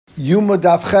Yuma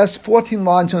Daf Ches, 14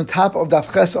 lines on the top of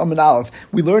Daf Ches Amud Aleph.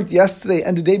 We learned yesterday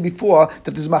and the day before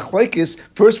that there's machlokes.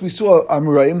 First we saw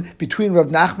Amoraim between Rav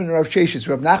Nachman and Rav Sheshes.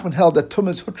 Rav Nachman held that Tumah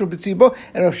is Hutra B'tziba,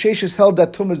 and Rav Sheshes held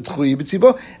that Tumah is Tchuyi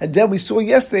B'tziba. And then we saw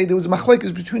yesterday there was a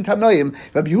machlokes between Tanoim.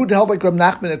 Rav Yehuda held like Rav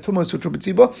Nachman that Tumah is Hutra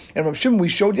B'tziba, and Rav Shimon, we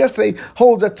showed yesterday,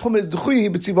 holds that Tumah is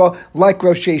Tchuyi B'tziba like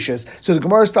Rav Sheshes. So the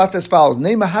Gemara starts as follows: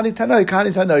 Neima Hani Tanoi,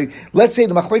 Kani Tanoi. Let's say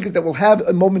the machlokes that we'll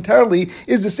have momentarily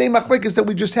is the same machlokes that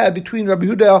we just had between Rabbi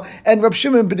Yehuda and Rabbi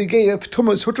Shimon b'negei if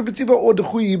Tumah is Hutra B'tziba or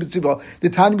Dechuyi B'tziba. The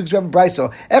Tanya, because we have a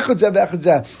brisa. Echad zeh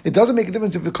v'echad zeh. It doesn't make a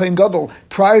difference if the Kohen Gadol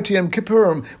prior to Yom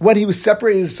Kippurim, when he was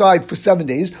separated aside for 7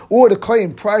 days, or the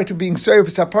Kohen prior to being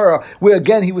served for Sapara, where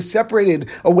again he was separated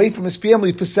away from his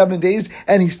family for 7 days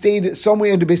and he stayed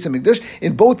somewhere in the Beis Hamikdash.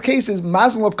 In both cases,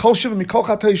 Mazel of Kol Shiva Mikol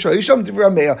Chatay Shayisham Divrei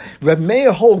Rav Meir. Rav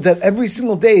Meir holds that every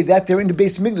single day that they're in the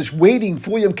Beis Hamikdash waiting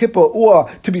for Yom Kippur or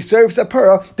to be served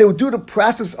Sapara, they would do the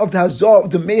process of the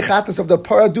Hazah, the Meichatas of the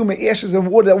Paraduma, ashes and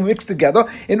water that were mixed together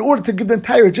in order to give them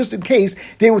tire, just in case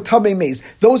they were Tamei Meis.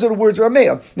 Those are the words of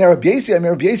Rameya. Now Rabbi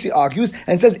Yesi argues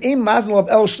and says, Ein Mazel of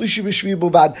El Shlishi V'Shvi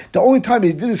B'Vad. The only time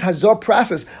they did this Hazah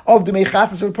process of the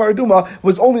Meichatas of the Paraduma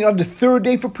was only on the 3rd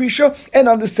day for Prisha and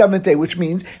on the 7th day, which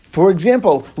means, for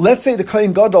example, let's say the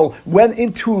Kohen Gadol went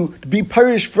into to be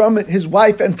perished from his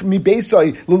wife and from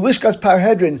Mibesai, Lelishkas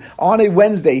Parhedrin, on a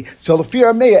Wednesday. So the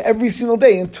Fear Rameya, every single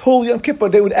day until Yom Kippur,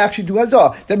 they would actually do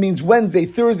Hazah. That means Wednesday,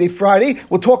 Thursday, Friday.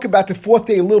 We'll talk about the 4th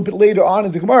day a little bit later on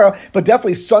in the Gemara, but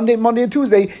definitely Sunday, Monday, and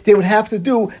Tuesday, they would have to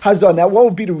do Hazah. Now, what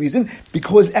would be the reason?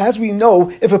 Because as we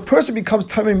know, if a person becomes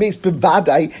Tamei Meis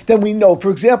Bevadai, then we know,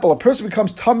 for example, a person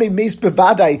becomes Tamei Meis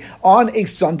Bevadai on a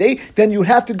Sunday, then you'd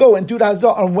have to go and do the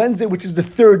Hazah on Wednesday, which is the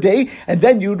 3rd day, and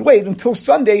then you'd wait until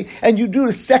Sunday, and you do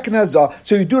the 2nd Hazah.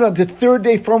 So you do it on the 3rd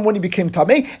day from when you became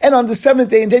Tamei, and on the 7th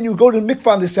day, and then you go to the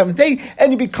mikvah on the 7th day,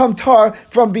 and you become Tar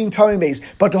from being Tamei Meis.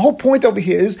 But the whole point over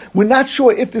here is we're not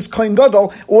sure if this Kohen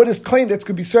Gadol or this Kohen that's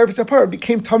going to be served as a par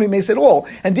became Tamei Meis at all,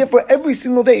 and therefore every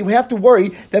single day we have to worry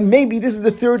that maybe this is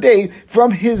the 3rd day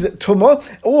from his Tumah,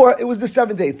 or it was the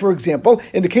 7th day. For example,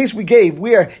 in the case we gave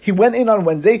where he went in on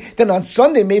Wednesday, then on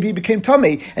Sunday maybe he became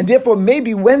Tamei, and therefore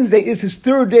maybe Wednesday is his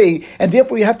 3rd day, and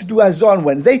therefore you have to do Hazah on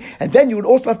Wednesday, and then you would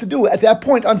also have to do it at that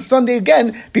point on Sunday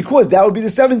again, because that would be the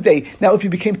 7th day. Now if you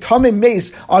became Tamei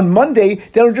Meis on Monday,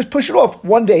 then it'll just push it off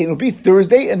one day. It'll be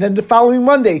Thursday, and then the following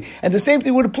Monday. And the same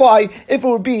thing would apply if it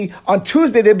would be on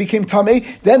Tuesday that became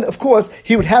Tamei. Then, of course,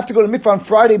 he would have to go to mikvah on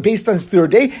Friday based on his 3rd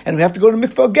day, and would have to go to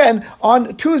mikvah again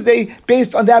on Tuesday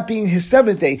based on that being his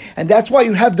 7th day. And that's why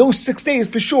you have those 6 days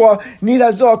for sure. Need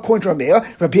Hazah according to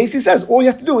Rameya. Rabbi Yesi says all you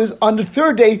have to do is on the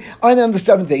 3rd day and on the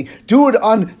 7th day. Do it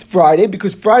on Friday,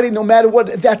 because Friday, no matter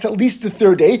what, that's at least the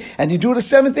 3rd day, and you do it the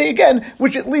 7th day again,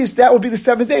 which at least that would be the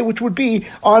 7th day, which would be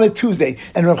on a Tuesday.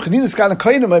 And Rabbi Chanina's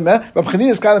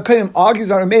Kohenim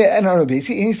argues on Rameya and on Rabbi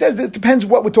Yesi, and he says that it depends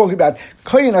what we're talking about.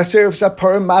 Kohen are served for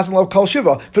Sapara, Mazel of Kol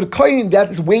Shiva. For the Kohen that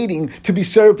is waiting to be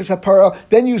served for Sapara,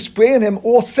 then you spray on him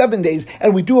all 7 days,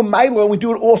 and we do a Milo, and we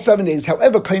do it all 7 days.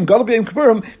 However, Kohen Gadol B'Yom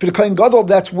Kippurim, for the Kohen Gadol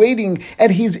that's waiting,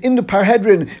 and he's in the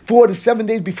Parhedrin for the 7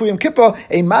 days before Yom Kippur,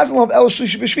 a Mazel of El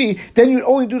Shlishi V'Shvi, then you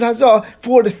only do the Hazah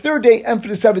for the 3rd day and for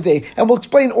the 7th day. And we'll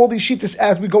explain all these shittas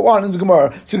as we go on in the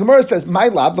Gemara. So the Gemara says, My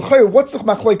lab, what's the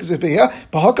machlokes over here?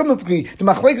 The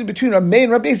machlokes between Rameya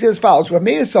and Rabbi Yesi as follows.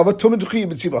 Rameya Sava Tumah Dechuyi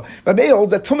B'tziba. Rameya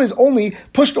holds that Tumah is only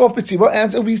pushed off B'tziba,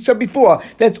 and as we said before,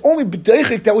 that's only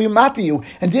B'deichik that we matter you,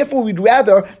 and therefore we'd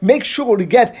rather make sure to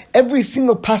get every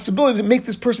single possibility to make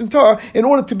this person tar in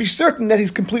order to be certain that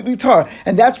he's completely tar.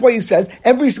 And that's why he says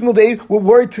every single day we're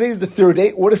worried today is the 3rd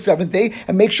day or the 7th day,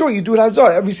 and make sure you do it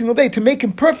Hazah every single day to make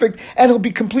him perfect, and he'll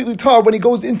be completely tar when he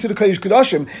goes into the Kodesh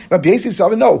Kodashim. Rabbi Yesi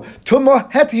said, no,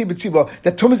 Tumah Heti B'tziba,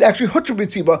 that Tumah is actually Hutra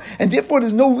B'tziba, and therefore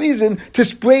there's no reason to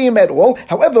spray him at all.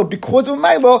 However, because of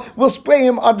Milo, we'll spray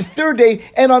him on the 3rd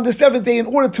day and on the 7th day in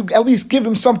order to at least give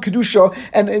him some Kedusha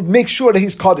and make sure that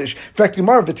he's Kaddish. In fact, the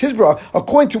Gemara V'tizbra,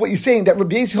 according to what you're saying, that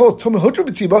Rabbi Yesi holds Tumah Hutra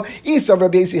B'tziba, Isa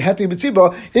Rabbi Yesi Heti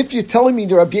B'tziba, if you're telling me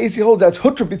that Rabbi Yesi holds that's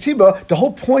Hutra B'tziba, the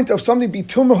whole point of something be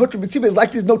Tumah Hutra B'tziba is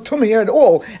like there's no Tumah here at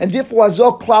all, and therefore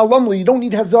Hazah Klal Lamli, you don't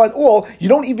need Hazah at all, you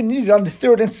don't even need it on the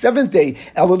 3rd and 7th day.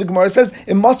 Elo the Gemara says,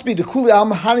 it must be the Kuli Al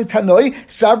Mahani Tanoi,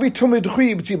 Sabri Tumah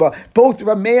Dechuyi B'tziba. Both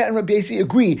Rameya and Rabbi Yesi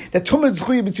agree that Tumah is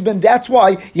Dechuyi B'tziba, and that's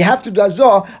why you have to do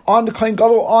Hazah on the Kohen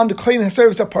Gadol, on the Kohen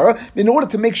HaServ Sapara, in order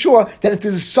to make sure that if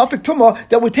there's a Safek Tumah,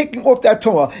 that we're taking off that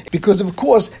Tumah. Because of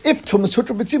course, if Tumah is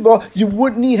Hutra B'tziba, you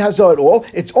wouldn't need Hazah at all.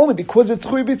 It's only because of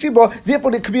Dechuyi B'tziba,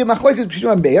 therefore there could be a machlokes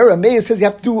between Rameya. Rameya says you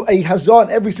have to do a Hazah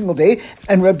on every single day,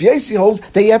 and Rabbi Yesi holds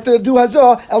that you have to do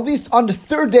Hazah at least on the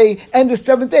 3rd day and the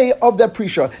 7th day of that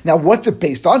Prisha. Now, what's it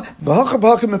based on?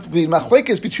 the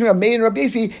machlekes between Rav Meir and Rabbi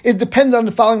Yosi is dependent on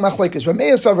the following machlekes.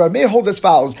 Rav Meir holds as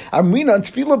follows: Amrina and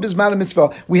tefillah bisman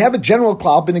mitzvah. We have a general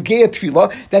klal b'negei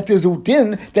tefillah that there's a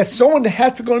din that someone that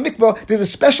has to go to mikvah, there's a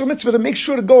special mitzvah to make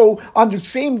sure to go on the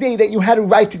same day that you had a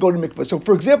right to go to mikvah. So,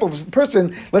 for example, if a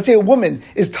person, let's say a woman,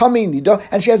 is tamei nida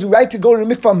and she has a right to go to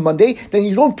the mikvah on Monday, then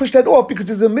you don't push that off because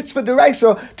there's a mitzvah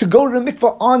deraisa to go to the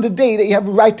mikvah on the day that you have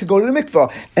a right to go to the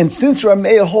mikvah. And since Rav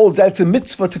Meir holds that it's a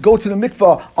mitzvah to go to the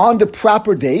mikvah on the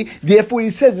proper day, therefore he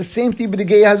says the same thing with the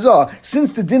gay hazah.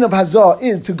 Since the din of hazah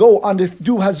is to go on the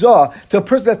do hazah to a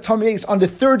person that's tamei on the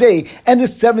third day and the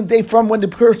seventh day from when the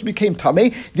person became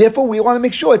tamei, therefore we want to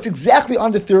make sure it's exactly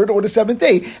on the third or the seventh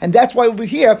day, and that's why over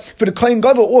here for the kohen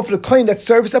gadol or for the kohen that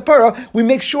serves apara, we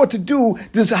make sure to do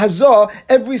this hazah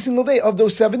every single day of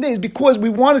those 7 days because we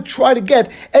want to try to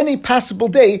get any possible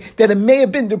day that it may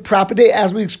have been the proper day,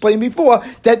 as we explained before,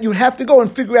 that you have to go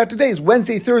and figure out the days.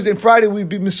 Wednesday, Thursday, and Friday we'd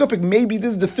be misupik. Maybe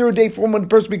this is the third day from when the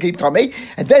person became tamei,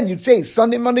 and then you'd say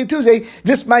Sunday, Monday, Tuesday.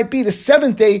 This might be the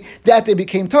seventh day that they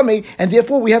became tamei, and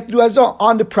therefore we have to do hazah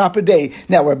on the proper day.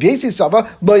 Now, Rabbi Yosi Sava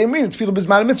lo yamrin tefillah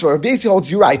b'zman mitzvah. Rabbi Yosi holds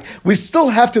you're right. We still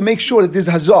have to make sure that there's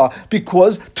hazah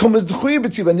because tumas d'chuya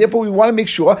b'tziva, and therefore we want to make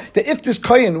sure that if this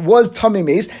kohen was tamei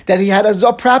meis, that he had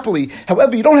hazah properly.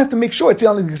 However, you don't have to make sure it's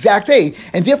on the exact day,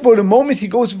 and therefore the moment he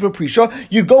goes for prisha,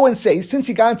 you go and say, since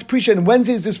he got into prisha and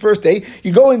Wednesday is his first day,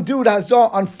 you go and do the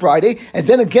hazah on Friday and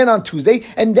then again on Tuesday,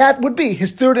 and that would be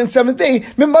his third and seventh day.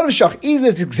 Either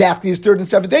it's exactly his third and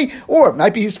seventh day, or it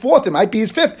might be his fourth, it might be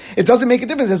his fifth. It doesn't make a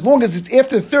difference as long as it's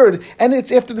after the third and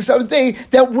it's after the seventh day.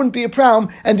 That wouldn't be a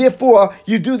problem, and therefore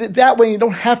you do that way. You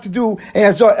don't have to do a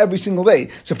hazah every single day.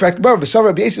 So, you're going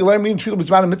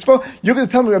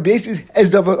to tell me Rabbi Yosi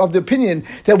is of the opinion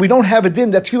that we don't have a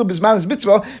din that tefillah b'zman is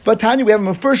mitzvah, but Tanya we have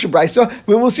a first brisa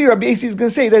where we'll see Rabbi Yosi is going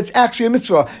to say that it's actually a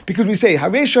mitzvah because we say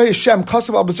Harei Hashem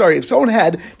kasav al basari. If someone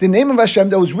had the name of Hashem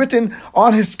that was written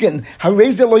on his skin,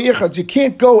 you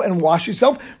can't go and wash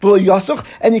yourself,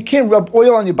 and you can't rub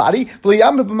oil on your body,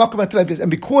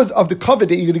 and because of the covet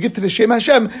that you're going to give to the Shem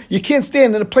Hashem, you can't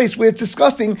stand in a place where it's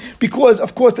disgusting because,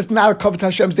 of course, that's not a covet to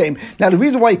Hashem's name. Now, the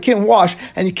reason why you can't wash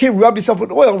and you can't rub yourself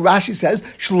with oil, Rashi says,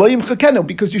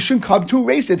 because you shouldn't come to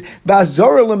erase it.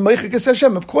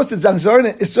 Of course, the Zanzar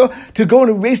and Issa to go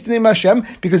and erase the name of Hashem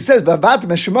because it says,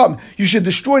 you should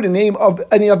destroy the name of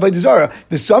any Avodah Zarah.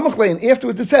 The Samach, and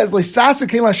afterwards it says,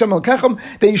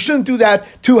 that you shouldn't do that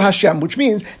to Hashem, which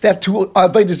means that to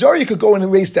Avodah Zarah you could go and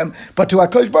erase them, but to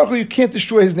HaKadosh Baruch Hu you can't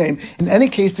destroy his name. In any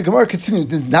case, the Gemara continues,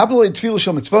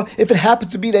 if it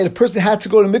happens to be that a person had to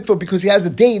go to mikvah because he has a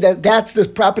day that's the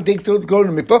proper day to go to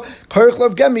mikvah,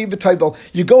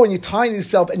 you go and you tie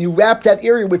yourself and you wrap that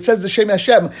area which says the Shem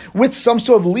Hashem with some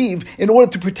sort of leaf in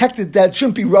order to protect it that it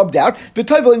shouldn't be rubbed out,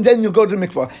 and then you'll go to the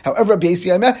mikvah. However, Rabbi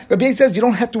Yosi says you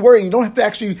don't have to worry, you don't have to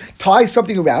actually tie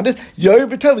something around it.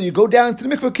 You go down to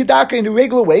the mikvah kedaka in the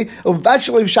regular way of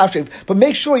but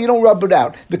make sure you don't rub it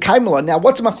out. The kaimala. Now,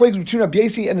 what's the machlekes between Rabbi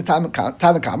Yosi and the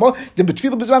Tanakama? The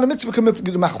tefillah b'zman mitzvah,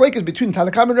 the machlekes between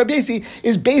Tanakama and Rabbi Yosi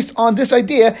is based on this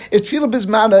idea: if tefillah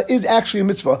b'zman is actually a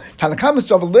mitzvah. Tanakama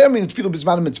says tefillah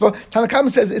b'zman mitzvah. Tanakama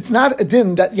says it's not a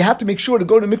din that you have to make sure to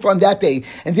go to mikvah on that day,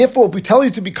 and therefore, if we tell you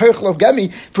to be koich of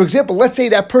gemi, for example, let's say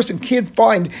that person can't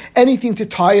find anything to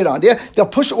tie it on there, they'll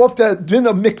push off the din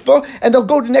of mikvah and they'll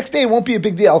go the next day. It won't be a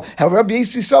big deal. However, Rabbi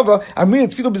Yosi Sava,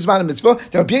 tefillah b'zman mitzvah.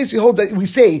 Rabbi Yosi holds that we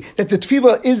say that the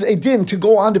tefillah is a din to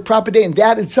go on the proper day, and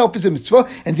that itself is a mitzvah.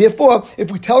 And therefore,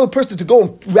 if we tell a person to go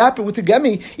and wrap it with the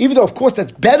gemi, even though of course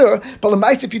that's better, but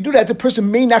if you do that, the person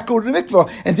may not go to the mikvah,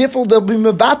 and therefore there'll be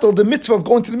mevatel the mitzvah of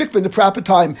going to the mikvah in the proper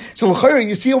time. So l'chayra,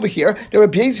 you see over here that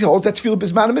Rabbi Yosi holds that tefillah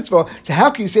b'zman mitzvah. So how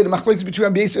can you say the machlekes between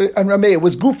Rabbi Yosi and Rameya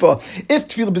was gufa if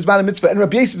tefillah b'zman mitzvah, and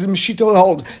Rabbi Yosi the Mishita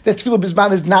holds that tefillah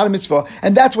b'zman is not a mitzvah,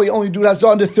 and that's why you only do hazah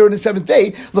on the third and seventh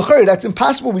day? L'chayra, that's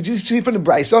impossible. We just see from the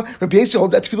brisa, Rabbi Yosi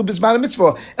holds that tefillah b'zman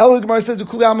mitzvah. El Gemara says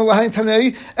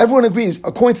everyone agrees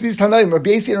according to these Tanaim,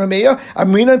 Rabbi Yosi and Rameya,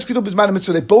 Amrina and tefillah b'zman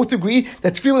mitzvah. They both agree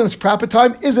that tefillah in its proper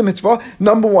time is a mitzvah.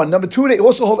 Number one. Number two, they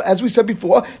also hold, as we said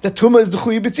before, that tumah is the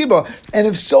chuy b'tziba. And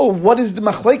if so, what is the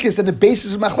machlekes and the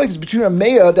basis of machlekes between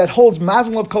Rameya that holds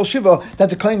mazal of kol shiva, that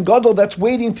the kohen gadol that's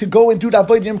waiting to go and do that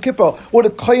avodah Yom Kippur, or the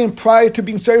kohen prior to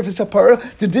being served for sapara,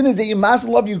 the din is that you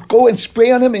mazal of, you go and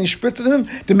spray on him and you spritz on him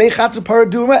to make chatzapara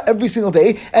duma every single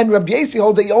day. And Rabbi Yosi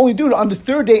holds that you only do it on the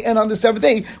third day and on the seventh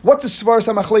day. What's the svaras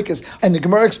hamachlekes? And the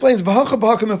Gemara explains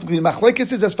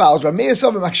machlekes is as follows: Rameya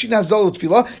sav makshin hazal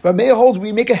tefillah. Rameya holds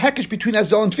we make a hekesh between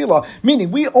hazal and tefillah,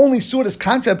 meaning we only saw this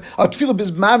concept of tefillah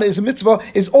b'zman is a mitzvah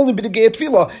is only b'negei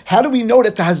tefillah. How do we know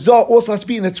that the hazal also has to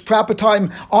be in its proper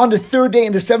time on the third day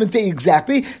and the seventh day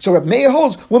exactly? So Rameya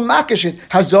holds we're makish it.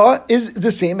 Hazal is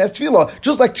the same same as tefillah.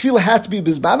 Just like tefillah has to be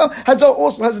bizmana, hazah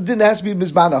also has a din that has to be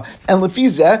bizmana. And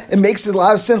lefizeh, it makes a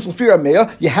lot of sense. Lefira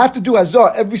meya, you have to do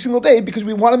hazah every single day because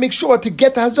we want to make sure to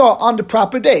get the hazah on the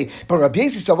proper day. But Rabbi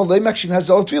Yossi says,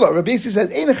 Rabbi Yossi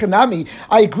says,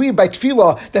 I agree by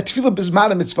tefillah that tefillah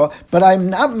bizmana mitzvah, but I'm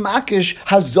not makish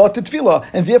hazah to tefillah,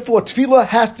 and therefore tefillah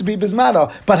has to be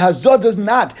bizmana, but hazah does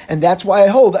not, and that's why I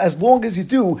hold as long as you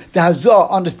do the hazah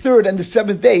on the third and the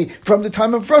seventh day from the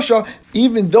time of Russia,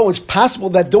 even though it's possible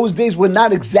that those days were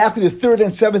not exactly the third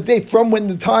and seventh day from when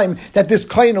the time that this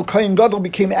kohen or kohen gadol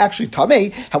became actually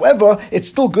tamei. However, it's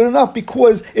still good enough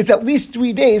because it's at least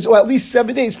 3 days or at least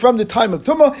 7 days from the time of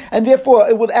tumah, and therefore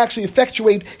it would actually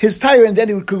effectuate his tire, and then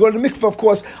he could go to the mikveh, of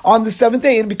course, on the seventh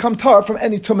day and become tar from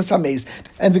any tumas hameis.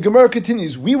 And the Gemara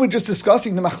continues. We were just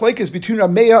discussing the machlekes between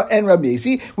Rav Meir and Rav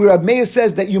Yossi, where Rav Meir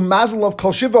says that you mazel of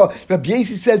kol shiva, Rav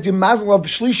Yossi says you mazel of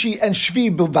shlishi and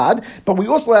shvi bilvad, but we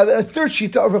also had a third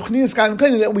shita of Rav Chanina Skan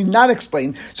Kohen that we not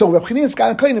explained. So Rav Chanina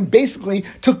Skan Kohen basically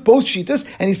took both shitas,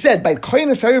 and he said by kohen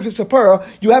asarif sapara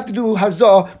you have to do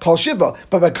hazah kol shiva,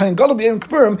 but by kohen gadol b'yom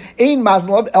kippurim ein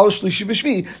mazel of el shlishi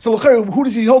b'shvi. So who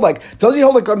does he hold like? Does he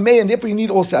hold like Rav Meir and therefore you need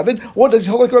all 7, or does he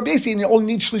hold like Rav Yossi and you only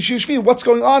need shlishi shvi? What's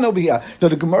going on over here? So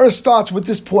the Gemara starts with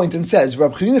this point and says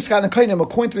Rav Chanina Skan Kohen,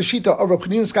 according to the shita of Rav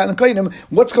Chanina Skan Kohen,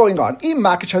 what's going on? Im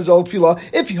makish hazal tefillah,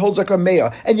 if he holds like Rav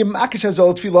Meir and you makish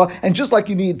hazal tefillah, and just like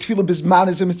you need tefillah bizman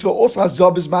is a mitzvah, also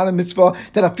hazal bizman a mitzvah,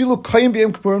 that afilu kohen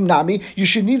b'yom kippurim nami, you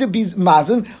should need to be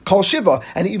mazen kol shiva,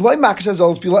 and Eloi makish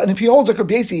hazal tefillah, and if he holds like Rav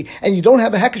Yossi and you don't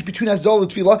have a hekesh between hazal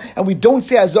and tefillah, and we don't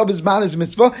say hazal bizman is a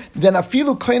mitzvah, then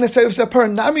afilu kohen asayv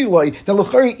sapar nami loy, then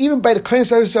l'chari even by the kohen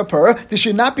asayv sapar, this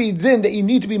should not be then that you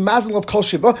need to be mazen of kol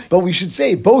shiva, but we should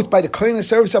say both by the kohen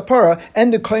asayv sapara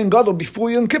and the kohen gadol before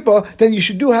Yom Kippur, then you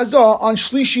should do hazah on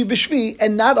shlishi v'shvi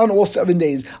and not on all 7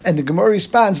 days. And the Gemara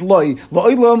responds, loy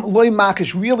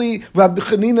makish. Really, Rabbi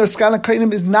Chanina Skan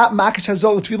Kohen is not makish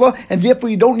hazah l'tefillah, and therefore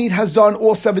you don't need hazah on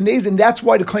all 7 days, and that's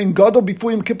why the kohen gadol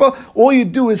before Yom Kippur, all you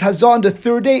do is hazah on the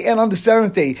 3rd day and on the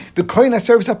 7th day. The kohen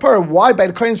asayv sapara, why by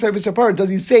the kohen asayv sapara does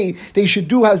he say they should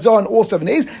do hazah on all 7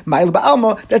 days? Ma'ila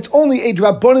ba'alma, that's only a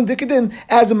drabonin dikadin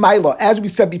as a ma'ila, as we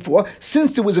said before,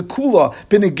 since there was a kula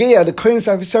b'negeya the kohen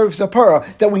asayv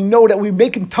sapara that we know that we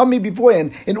make him tummy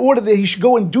beforehand in order that he should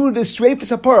go and do the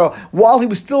streifus sapara while he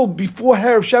was still before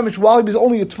Herav Shemesh, while he was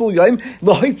only a tefil yaim.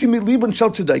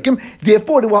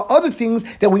 Therefore, there were other things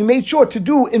that we made sure to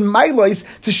do in ma'ilais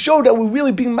to show that we're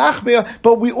really being machber,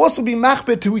 but we also be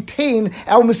machber to retain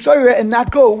our Messiah and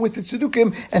not go with the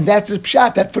tzedukim. And that's the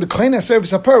pshat that for the kohen asayv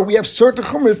sapara we have certain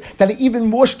chumras that are even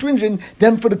more stringent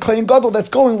than for the kohen gadol that's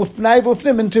going l'fnai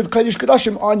v'l'fnim into the kodesh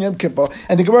kodashim on Yom Kippur.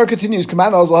 And the Gemara continues, who's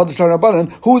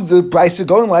the brisa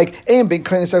going like?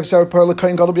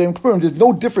 There's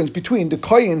no difference between the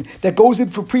kohen that goes in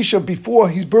for Prisha before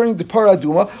he's burning the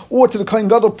paraduma, or to the kohen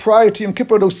gadol prior to Yom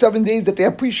Kippur, those 7 days that they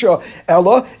have Prisha,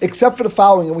 Ella, except for the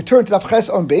following. And we turn to the Ches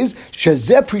on Beis,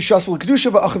 Shezeh Prisha Sel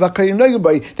Kedusha v'Achav HaKohen Nogim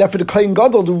Bay, that for the kohen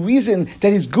gadol, the reason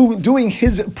that he's doing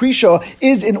his Prisha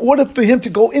is in order for him to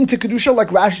go into Kedusha, like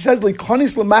Rashi says,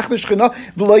 L'konis l'machne shchina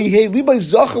v'lo yihei libay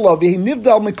zachala v'yehei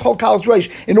nivdal mikol kal's reish,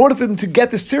 in order for him to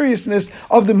get the seriousness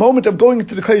of the moment of going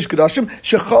into the Kodesh Kodashim,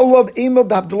 shechalav ema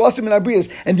b'habdalasim and abrias,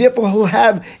 and therefore he'll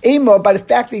have ema by the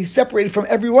fact that he's separated from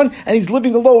everyone and he's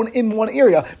living alone in one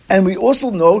area. And we also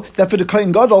know that for the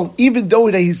Kohen Gadol, even though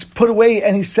that he's put away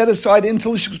and he's set aside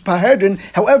until Paherdin,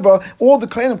 however, all the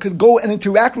Kohenim could go and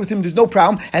interact with him, there's no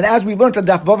problem. And as we learned on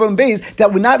Daf Vav and Beis,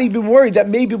 that we're not even worried that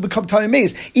maybe he'll become Tamei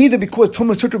Meis, either because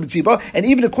Tumah Sutra B'tziba, and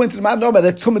even according to the Ma'anoma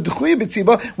that Tumah D'chuya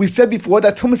B'tziba, we said before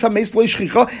that Tumah HaMeis Lo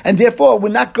Yishchicha, and therefore we're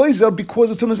not Geyser because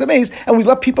of Tumah HaMeis, and we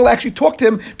let people actually talk to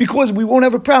him because we won't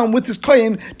have a problem with this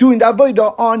Kohen doing the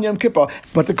Avodah on Yom Kippur.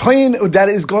 But the Kohen that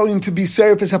is going to be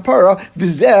Serif as Hapara,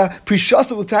 V'zeh Prisha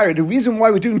L'Tayr. The reason why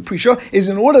we're doing Prisha is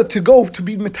in order to go to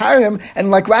be Matarim,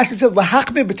 and like Rashi said,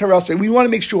 L'Hachmeh B'Taraseh. We want to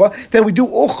make sure that we do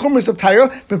all Chumras of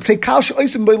Tyra,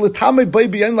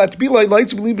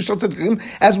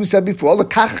 as we said before,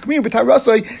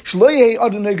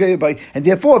 and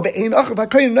therefore,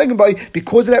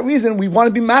 because of that reason, we want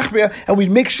to be machber, and we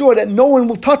make sure that no one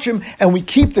will touch him, and we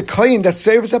keep the kohen that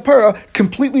serves Hapara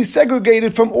completely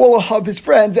segregated from all of his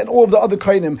friends and all of the other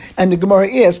kohenim. And the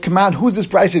Gemara asks, come on, who's this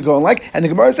brisa going like? And the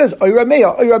Gemara says, Oy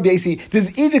Rameya, Oy Rabbi Yossi. This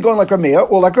is either going like Rameya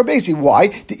or like Rabbi Yossi. Why?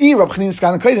 The Rab Chanina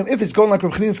Skan Kohenim. If it's going like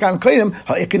Rab Chanina Skan Kohenim,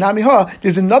 ha'ekonami ha.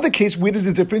 There's another case where there's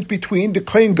the difference between the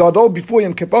kohen gadol before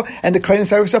Yom Kippur and the kohen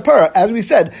serves Hapara. As we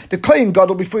said, the kohen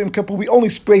gadol before Yom Kippur, we only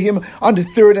spray him on the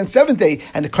 3rd and 7th day,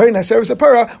 and the kohen serves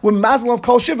Hapara with mazel of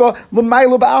kol shiva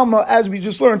l'mayla ba'alma, as we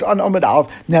just learned on Amud Aleph.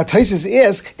 Now Taisus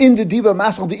asks in the Diba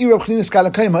Masal the Rab Chanina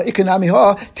Skan Kohenim ha'ekonami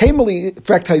ha. Tamely,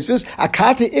 correct Taisvis.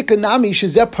 Akate ikanami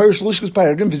shezeh parish lishkas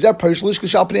payadin v'zeh parish lishkas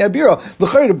shal pnei abira.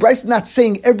 The Bryce is not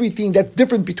saying everything that's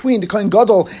different between the Kohen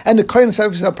Gadol and the Kohen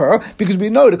HaSeres HaParah, because we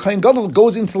know the Kohen Gadol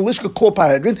goes into the Lishka Kol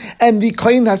Pahadrin, and the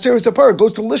Kohen HaSeres HaParah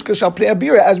goes to the Lishka Shal Pnei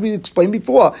Abira, as we explained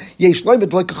before.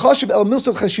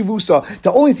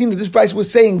 The only thing that this Bryce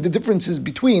was saying, the differences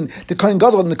between the Kohen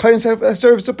Gadol and the Kohen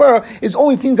HaSeres HaParah, is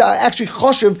only things that are actually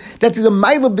choshev, that is a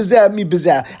ma'ila b'zeh mi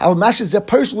b'zeh. Al mashe zeh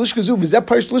parish lishkazu v'zeh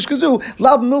parish lishkazu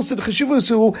lab milsid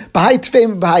chashivusu b'hai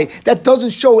tfeim b'hai. That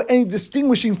doesn't show any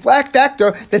distinguishing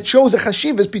factor that shows a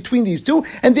chashivas between these two,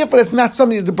 and therefore that's not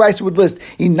something that the Bryce would list.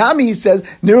 Inami, he says,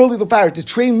 nearly the fire to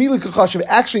train mili kachashiv.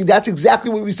 Actually, that's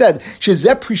exactly what we said.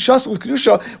 Shezeh prishas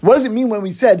l'kedusha. What does it mean when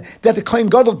we said that the Kohen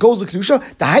Gadol goes l'kedusha?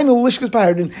 The hainu lishkas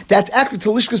pahadrin. That's actually to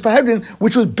lishkas pahadrin,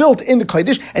 which was built in the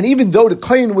kodesh. And even though the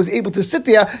Kohen was able to sit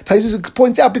there, Taisus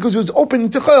points out because it was open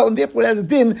into chayil, and therefore it had a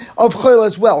din of chayil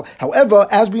as well. However,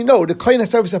 as we know, the Kohen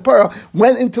HaSeres HaParah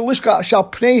went into lishka shal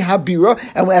pnei habira,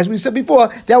 and as we said before,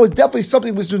 that was definitely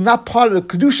something which was not part of the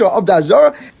kedusha of the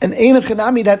Azara, and Ein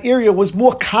Chanami, that area was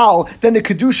more kal than the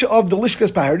kedusha of the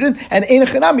Lishkas Pahardin, and Ein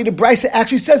Chanami, the Brisa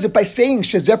actually says it by saying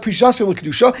Shezeh Prishasa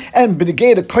l'kedusha, and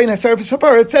B'negei the Kohen HaSeres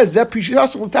HaParah, it says Zeh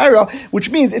Prishasa l'Taira, which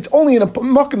means it's only in a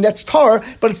makom that's tar,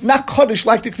 but it's not kaddish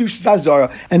like the kedusha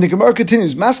Azara. And the Gemara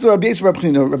continues, Master Rabbi Yisrael Bar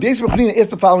Pnina. Rabbi Yisrael Bar Pnina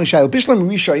asked the following shayla: Bishlam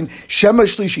Rishain Shema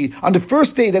Shlishi. On the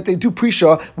first day that they do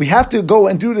Prisha, we have to go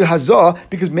and do the Hazah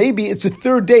because maybe it's the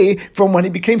third day from when he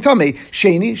became Tameh.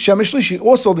 Sheni Shema Shlishi.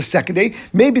 Also the second day,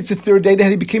 maybe it's the third day that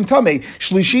he became Tameh.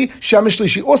 Shlishi Shema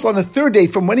Shlishi. Also on the third day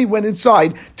from when he went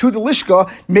inside to the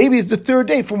Lishka, maybe it's the third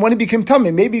day from when he became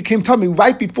Tameh. Maybe he became Tameh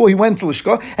right before he went to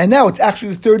Lishka, and now it's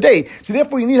actually the third day. So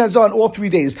therefore you need Hazah on all 3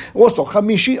 days. Also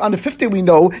Chamishi, on the 5th day we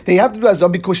know they have to do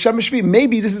Hazah because Shema Shvi,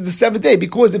 maybe this is the 7th day,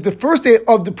 because if the first day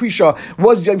of the Prisha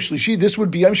was Yom Shlishi, this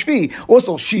would be Yom Shvi.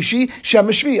 Also Shishi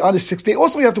Shema Shvi. On the 6th day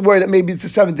also you have to worry that maybe it's the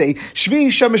 7th day.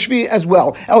 Shvi Shema Shvi as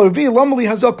well. El Revi Lamali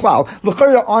Hazah Klal.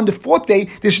 On the 4th day,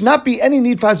 there should not be any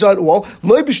need for Hazah at all.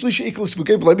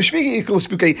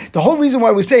 The whole reason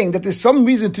why we're saying that there's some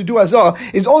reason to do Hazah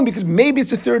is only because maybe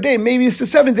it's the 3rd day, maybe it's the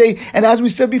 7th day, and as we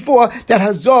said before, that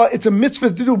Hazah, it's a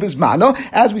mitzvah to do Bismana,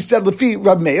 as we said, Lefi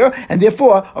Rab Meir, and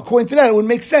therefore, according to that, it would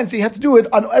make sense. So you have to do it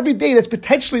on every day that's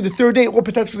potentially the 3rd day or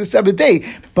potentially the 7th day.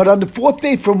 But on the 4th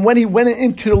day, from when he went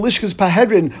into the Lishka's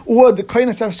Pahedrin, or the Kohen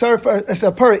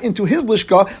HaSeres into his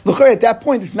Lishka, at that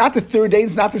point, it's not the 3rd day,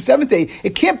 it's not the 7th day.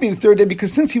 It can't be the 3rd day,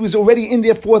 because since he was already in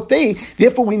their 4th day,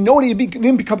 therefore we know that he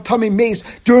didn't become Tamei Mace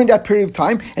during that period of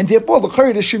time, and therefore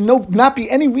there should not be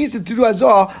any reason to do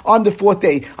Hazah on the 4th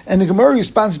day. And the Gemara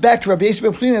responds back to Rabbi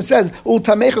Yisrael Pnina and says,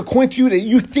 Ultamecha, according to you that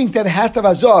you think that it has to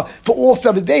have Hazah for all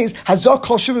 7 days, Hazah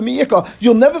kol shiva miyika.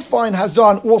 You'll never find Hazah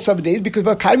on all 7 days, because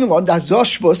the Hazah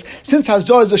Shvus, since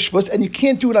Hazah is a Shvus, and you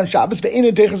can't do it on Shabbos,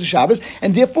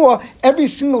 and therefore every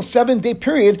single 7-day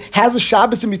period has a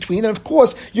Shabbos in between, and of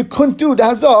course you couldn't do the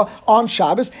Hazah on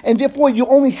Shabbos, and therefore you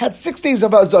only had 6 days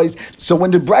of Hazahs. So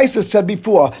when the Brisa said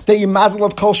before that you mazel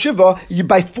of kol shiva, you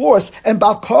by force and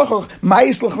bal kochach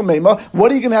ma'is l'chamema,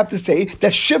 what are you going to have to say?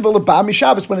 That shiva l'ba mi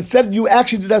Shabbos. When it said you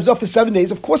actually did Hazah for 7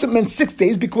 days, of course it meant 6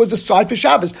 days because aside for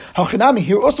Shabbos. Hachanami,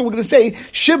 here also we're going to say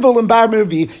shiva l'bar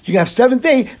mevi. You can have 7th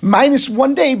day minus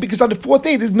 1 day, because on the 4th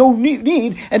day there's no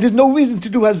need and there's no reason to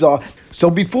do Hazah. So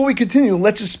before we continue,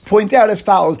 let's just point out as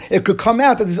follows. It could come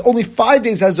out that there's only 5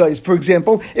 days Hazah. For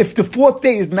example, if the 4th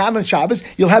day is not on Shabbos,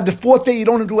 you'll have the 4th day you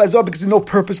don't do Hazah because there's no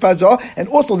purpose for Hazah, and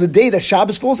also the day that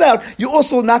Shabbos falls out, you're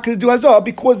also not going to do Hazah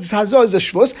because this Hazah is a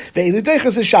Shvus, ve'edeichas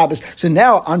is a Shabbos. So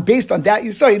now, based on that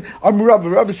Yisayid,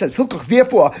 Rav says, Hilkoch,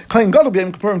 therefore, Kohen Gadol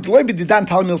b'yom kippurim d'loi b'didan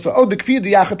tal milsa, or b'kfir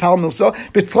d'yachat tal milsa,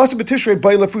 b'tchlas b'tishrei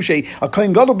b'yla fushay. A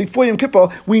Kohen Gadol before Yom Kippur,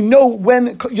 we know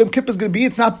when Yom Kippur is going to be.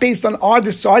 It's not based on our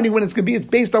deciding when it's going to be. It's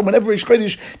based on whenever Rish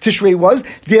Chodesh Tishrei was.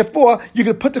 Therefore, you're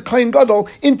going to put the Kohen Gadol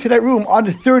into that room on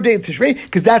the 3rd day of Tishrei,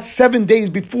 because that's 7 days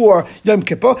before Yom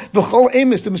Kippur. V'chol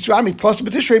emes the Mitzrayim plus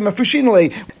b'Tishrei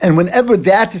mafushinalei. And whenever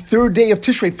that 3rd day of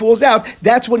Tishrei falls out,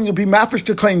 that's when you'll be mafresh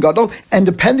to Kohen Gadol. And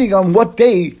depending on what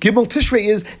day Gimel Tishrei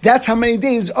is, that's how many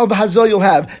days of Hazah you'll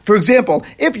have. For example,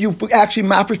 if you actually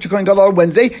mafresh to Kohen Gadol on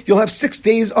Wednesday, you'll have 6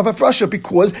 days of Hafrasha,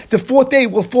 because the 4th day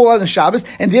will fall out on Shabbos,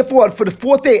 and therefore for the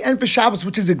 4th day and for Shabbos,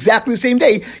 which is exactly the same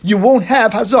day, you won't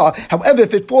have Hazah. However,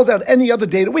 if it falls out any other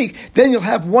day of the week, then you'll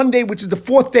have 1 day, which is the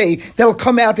 4th day, that'll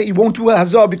come out that you won't do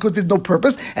Hazah because there's no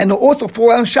purpose, and it'll also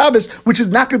fall out on Shabbos, which is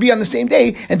not going to be on the same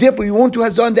day, and therefore you won't do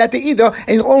Hazah on that day either,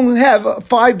 and you'll only have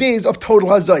 5 days of total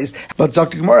Hazahs. But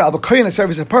Zakti Gemara, Al Kohen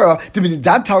HaSeres HaParah, to be the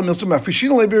Dad Tal Milsum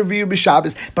Afrishin Lebi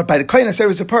B'Shabbos, but by the Kohen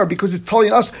HaSeres HaParah, because it's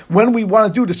telling us when we want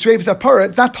to do the Seres HaParah,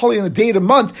 it's not telling on the day of the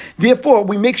month. Therefore,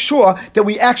 we make sure that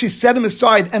we actually set him aside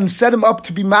aside and set him up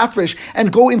to be mafresh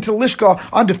and go into Lishka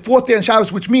on the fourth day on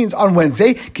Shabbos, which means on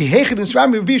Wednesday,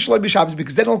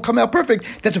 because then it'll come out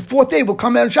perfect that the fourth day will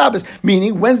come out on Shabbos,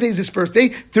 meaning Wednesday is his first day,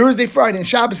 Thursday, Friday, and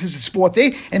Shabbos is his fourth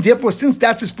day, and therefore since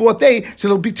that's his fourth day, so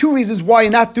there'll be two reasons why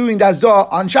you're not doing that Zah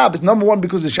on Shabbos. Number one,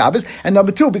 because of Shabbos, and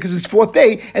number two, because it's fourth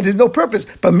day and there's no purpose.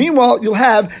 But meanwhile, you'll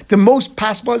have the most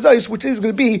possible hazayis, which is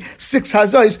going to be 6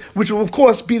 hazayis, which will of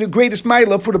course be the greatest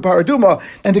ma'ila for the paraduma.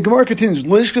 And the Gemara continues,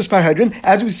 Lishkas Parhadrin,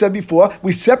 as we said before,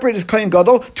 we separated Kohen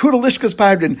Gadol to the Lishkas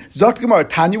Parhadrin. Zot Gemara,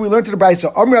 Tanya, we learned to the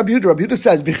Brisa, Rabbi Yehuda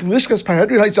says, Lishkas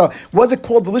Parhadrin, was it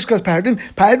called the Lishkas Parhadrin?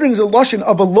 Parhadrin is a lashon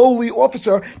of a lowly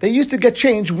officer. They used to get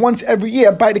changed once every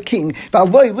year by the king.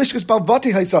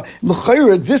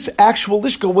 This actual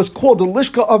lishka was called the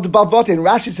lishka of the Balvati, and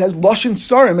Rashi says lashon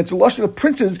sarim. It's a lashon of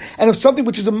princes and of something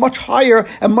which is a much higher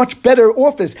and much better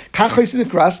office.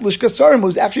 Lishka sarim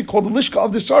was actually called the lishka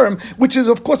of the sarim, which is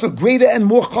of course a greater and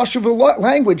more chashuv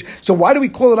language. So why do we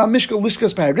call it on Mishka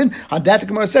Lishkas Parhadrin? On that the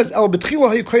Gemara says El betchila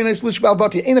hayukreines lish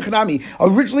Balvati einachanami.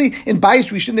 Originally in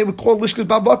Bayis Rishon they would call Lishkas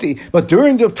Balvati, but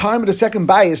during the time of the second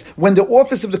Bayis, when the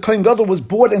office of the Kohen Gadol was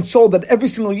bought and sold, that every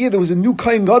single year there was a new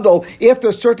Kohen Gadol after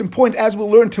a certain point, as we'll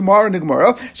learn tomorrow in the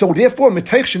Gemara. So therefore,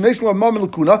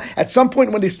 at some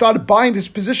point when they started buying this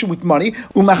position with money,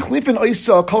 and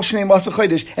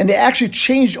they actually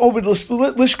changed over the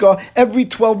lishka every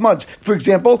 12 months. For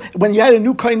example, when you had a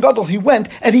new Kohen Gadol, he went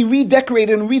and he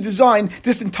redecorated and redesigned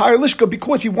this entire lishka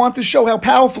because he wanted to show how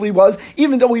powerful he was,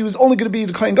 even though he was only going to be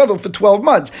the Kohen Gadol for 12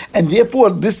 months. And therefore,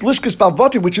 this lishkas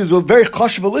balvati, which is a very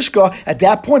chashuv lishka, at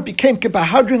that point became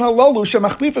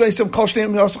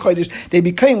they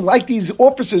became like these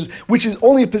officers, which is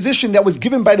only a position that was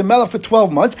given by the Melech for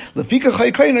 12 months. And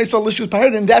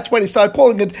that's why they started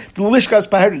calling it the Lishkas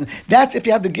Parhadrin. That's if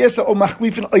you have the Gersa or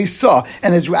Machlifin Oisa.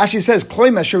 And as Rashi says,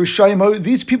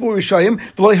 these people were Rishayim,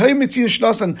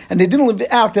 and they didn't live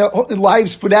out their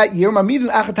lives for that year.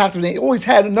 They always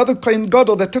had another Kohen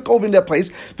Gadol that took over in their place.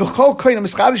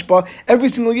 Every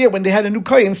single year when they had a new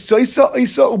Kohen,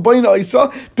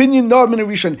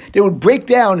 they would break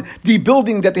down the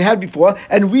building that they had before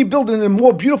and rebuild it in a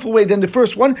more beautiful way than the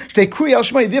first one.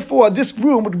 Therefore, this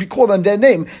room would be called on their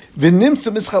name. And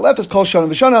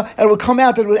it would come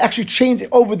out that it would actually change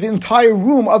over the entire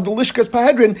room of the Lishkas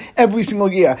Parhadrin every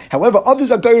single year. However,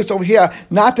 others are goyers over here,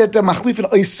 not that they're Machlifin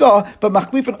Oisa, but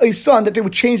Machlifin Oisan, that they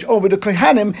would change over the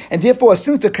Kohanim, and therefore,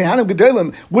 since the Kohanim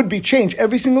Gedolim would be changed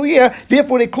every single year,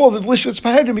 therefore they called it Lishkas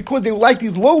Parhadrin because they were like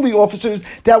these lowly officers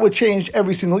that would change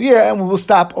every single year, and we will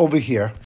stop over here.